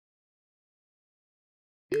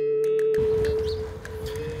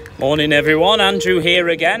Morning everyone, Andrew here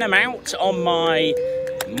again. I'm out on my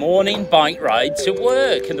morning bike ride to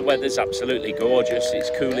work and the weather's absolutely gorgeous.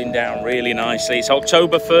 It's cooling down really nicely. It's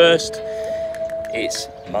October 1st. It's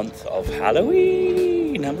month of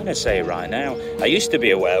Halloween. I'm going to say it right now. I used to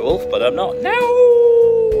be a werewolf, but I'm not now.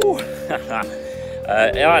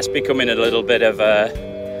 It's becoming a little bit of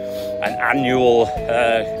an annual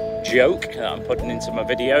joke that I'm putting into my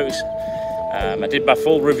videos. I did my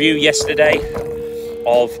full review yesterday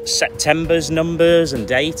of September's numbers and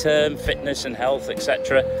data and fitness and health,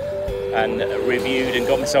 etc., and reviewed and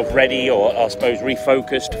got myself ready, or I suppose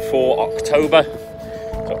refocused for October.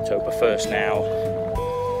 It's October 1st now,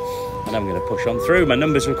 and I'm going to push on through. My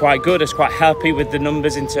numbers were quite good. I was quite happy with the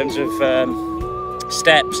numbers in terms of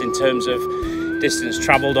steps, in terms of distance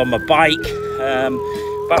travelled on my bike,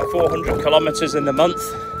 about 400 kilometres in the month,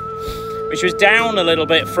 which was down a little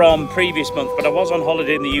bit from previous month, but I was on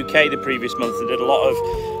holiday in the UK the previous month and did a lot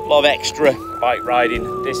of extra bike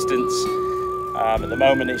riding distance. At the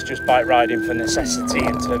moment it's just bike riding for necessity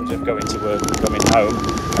in terms of going to work and coming home.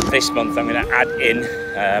 And this month I'm going to add in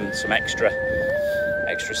some extra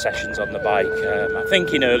sessions on the bike. I'm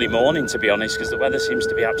thinking early morning, to be honest, because the weather seems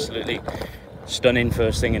to be absolutely stunning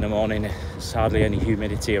first thing in the morning. There's hardly any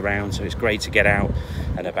humidity around, so it's great to get out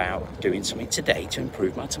and about doing something today to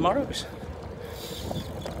improve my tomorrows.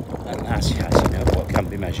 And as you know, what can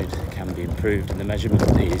be measured can be improved, and the measurement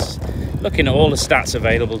is looking at all the stats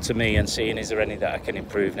available to me and seeing, is there any that I can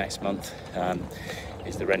improve next month?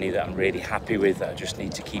 Is there any that I'm really happy with that I just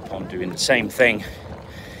need to keep on doing the same thing?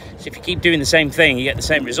 So if you keep doing the same thing, you get the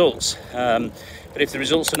same results. But if the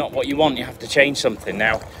results are not what you want, you have to change something.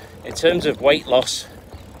 Now, in terms of weight loss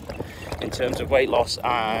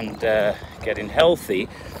and getting healthy,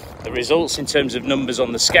 the results in terms of numbers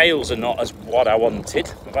on the scales are not as what I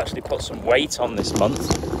wanted. I've actually put some weight on this month,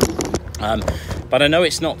 but I know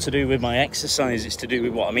it's not to do with my exercise, it's to do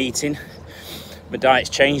with what I'm eating. My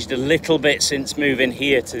diet's changed a little bit since moving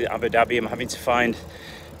here to Abu Dhabi. I'm having to find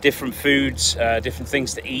different foods, different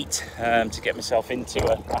things to eat to get myself into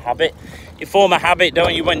a habit. You form a habit,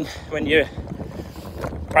 don't you, when you're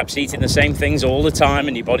perhaps eating the same things all the time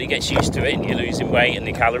and your body gets used to it and you're losing weight and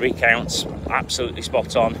the calorie counts absolutely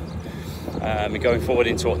spot on. Going forward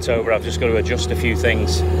into October, I've just got to adjust a few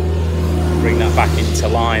things, bring that back into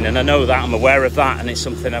line, and I know that, I'm aware of that, and it's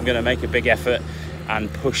something I'm going to make a big effort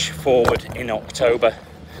and push forward in October,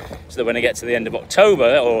 so that when I get to the end of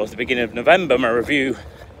October or the beginning of November, my review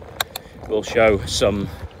will show some,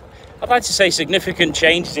 I'd like to say, significant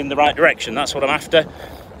changes in the right direction. That's what I'm after.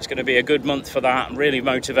 It's going to be a good month for that. I'm really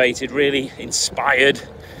motivated, really inspired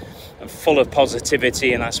and full of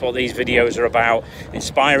positivity, and that's what these videos are about.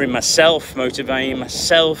 Inspiring myself, motivating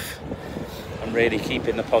myself, and really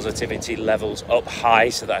keeping the positivity levels up high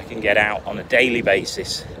so that I can get out on a daily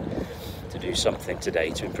basis to do something today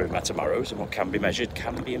to improve my tomorrows. And what can be measured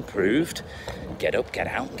can be improved. Get up, get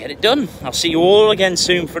out, and get it done. I'll see you all again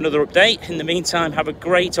soon for another update. In the meantime, have a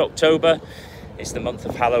great October. It's the month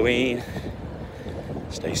of Halloween.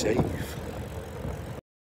 Stay safe.